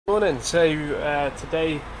Morning. So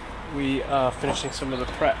today we are finishing some of the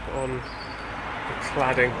prep on the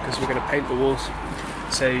cladding because we're going to paint the walls.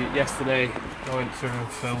 So yesterday I went through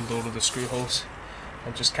and filled all of the screw holes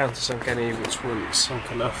and just countersunk any which weren't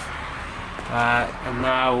sunk enough, and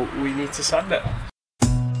now we need to sand it.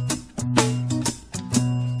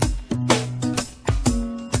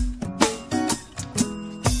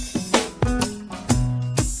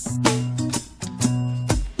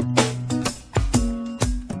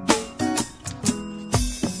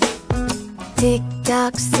 Tick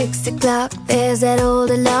tock, 6 o'clock, there's that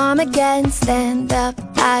old alarm again. Stand up,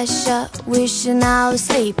 eyes shut, wishing I was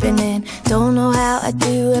sleeping in. Don't know how I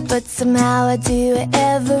do it, but somehow I do it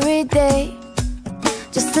every day,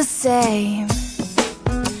 just the same.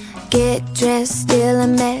 Get dressed, still a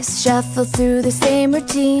mess, shuffle through the same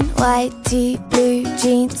routine. White tee, blue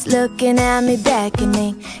jeans, looking at me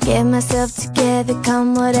beckoning. Get myself together,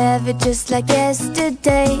 come whatever, just like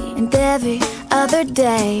yesterday and every other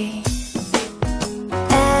day.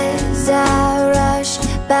 As I rush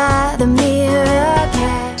by the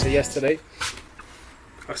mirror. So yesterday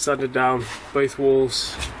I sanded down both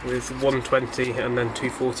walls with 120 and then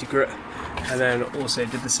 240 grit, and then also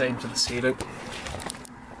did the same to the ceiling.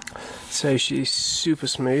 So she's super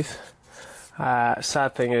smooth.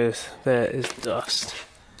 Sad thing is there is dust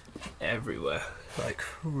everywhere, like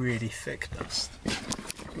really thick dust,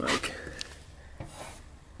 like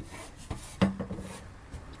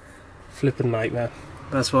flipping nightmare.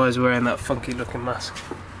 That's why I was wearing that funky looking mask.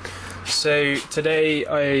 So today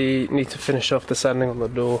I need to finish off the sanding on the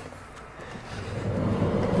door.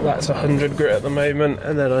 That's 100 grit at the moment,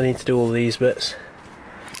 and then I need to do all these bits.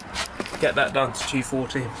 Get that down to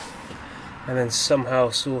 240, and then somehow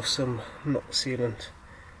source some knock sealant,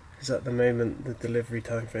 because at the moment the delivery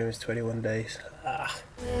time frame is 21 days.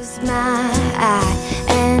 Where's my eye?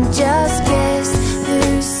 And just guess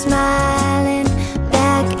who's smiling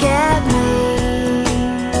back at me.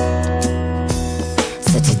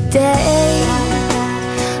 Today,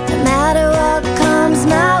 no matter what comes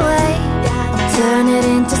my way, I'll turn it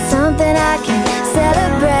into something I can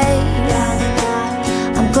celebrate.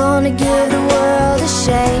 I'm gonna give the world a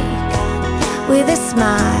shake with a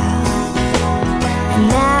smile. And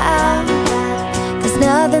now, there's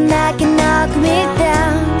nothing that can knock me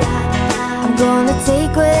down. I'm gonna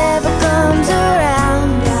take whatever comes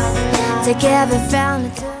around, take every frown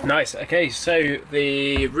and turn. Nice. Okay, so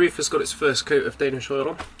the roof has got its first coat of Danish oil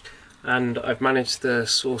on, and I've managed to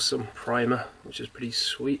source some primer, which is pretty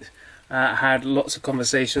sweet. I had lots of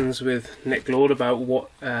conversations with Nick Lord about what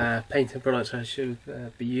painting products I should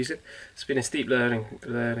be using. It's been a steep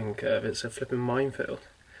learning curve. It's a flipping minefield.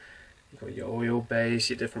 You've got your oil base,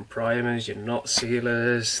 your different primers, your knot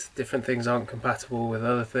sealers, different things aren't compatible with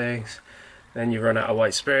other things. Then you run out of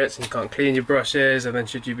white spirits and you can't clean your brushes, and then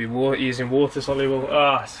should you be using water soluble?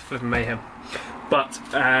 It's flipping mayhem. But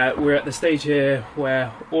we're at the stage here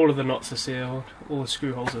where all of the knots are sealed, all the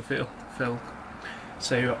screw holes are filled.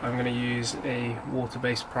 So I'm going to use a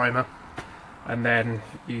water-based primer and then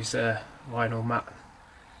use a vinyl matte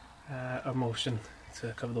emulsion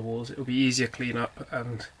to cover the walls. It will be easier clean up,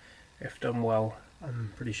 and if done well,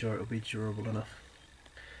 I'm pretty sure it will be durable enough.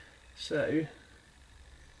 So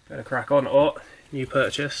better crack on. New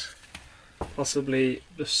purchase, possibly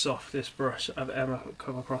the softest brush I've ever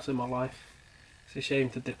come across in my life. It's a shame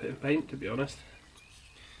to dip it in paint, to be honest,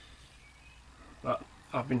 but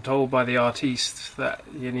I've been told by the artiste that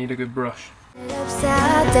you need a good brush.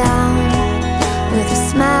 Upside down with a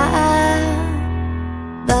smile.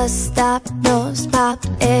 Bus stop, doors pop,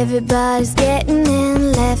 everybody's getting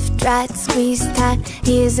in. Left, right, squeeze tight.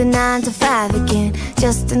 Here's a 9 to 5 again.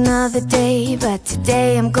 Just another day, but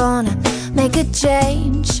today I'm gonna make a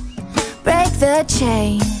change, break the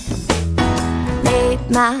chain. Made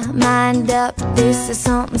my mind up, this is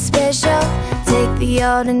something special. Take the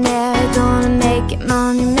ordinary, gonna make it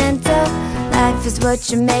monumental. Life is what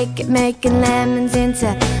you make it, making lemons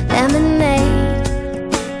into lemonade.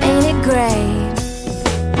 Ain't it great?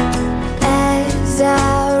 As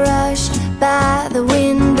I rush by the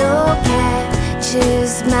window,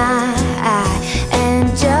 catches my eye, and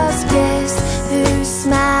just guess who's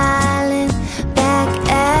smiling back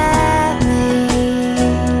at me.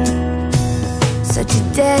 So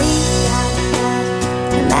today,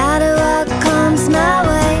 no matter what comes my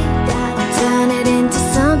way, I'll turn it into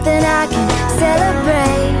something I can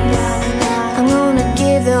celebrate. I'm gonna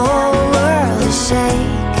give the whole world a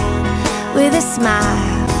shake with a smile.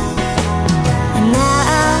 And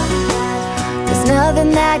now, there's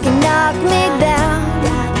nothing that can knock me down.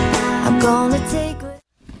 I'm gonna take it.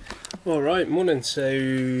 Alright, morning.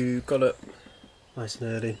 So got up nice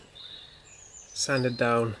and early, sanded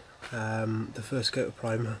down the first coat of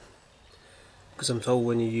primer, because I'm told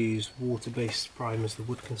when you use water-based primers the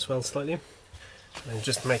wood can swell slightly, and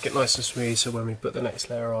just to make it nice and smooth so when we put the next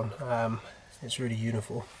layer on it's really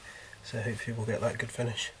uniform, so hopefully we'll get that good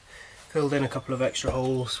finish. Filled in a couple of extra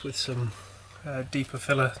holes with some deeper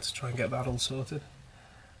filler to try and get that all sorted,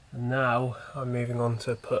 and now I'm moving on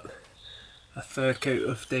to put a third coat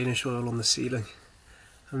of Danish oil on the ceiling,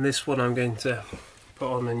 and this one I'm going to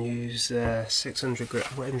put on and use 600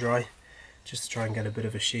 grit wet and dry just to try and get a bit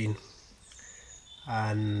of a sheen,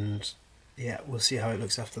 and yeah, we'll see how it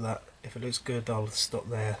looks after that. If it looks good I'll stop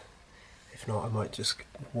there, if not I might just get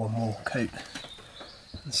one more coat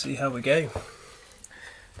and see how we go.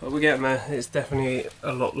 But we're getting there. It's definitely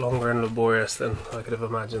a lot longer and laborious than I could have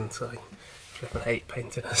imagined, so I flipping hate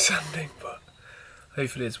painting and sanding, but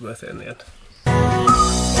hopefully it's worth it in the end.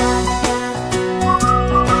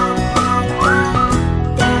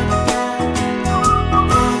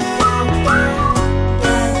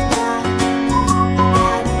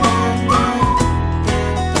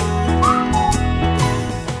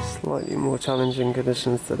 Slightly more challenging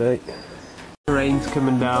conditions today. The rain's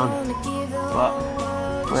coming down, but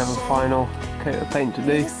we have a final coat of paint to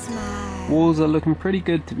do. Walls are looking pretty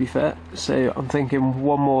good, to be fair, so I'm thinking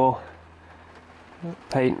one more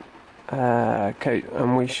paint coat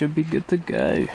and we should be good to go.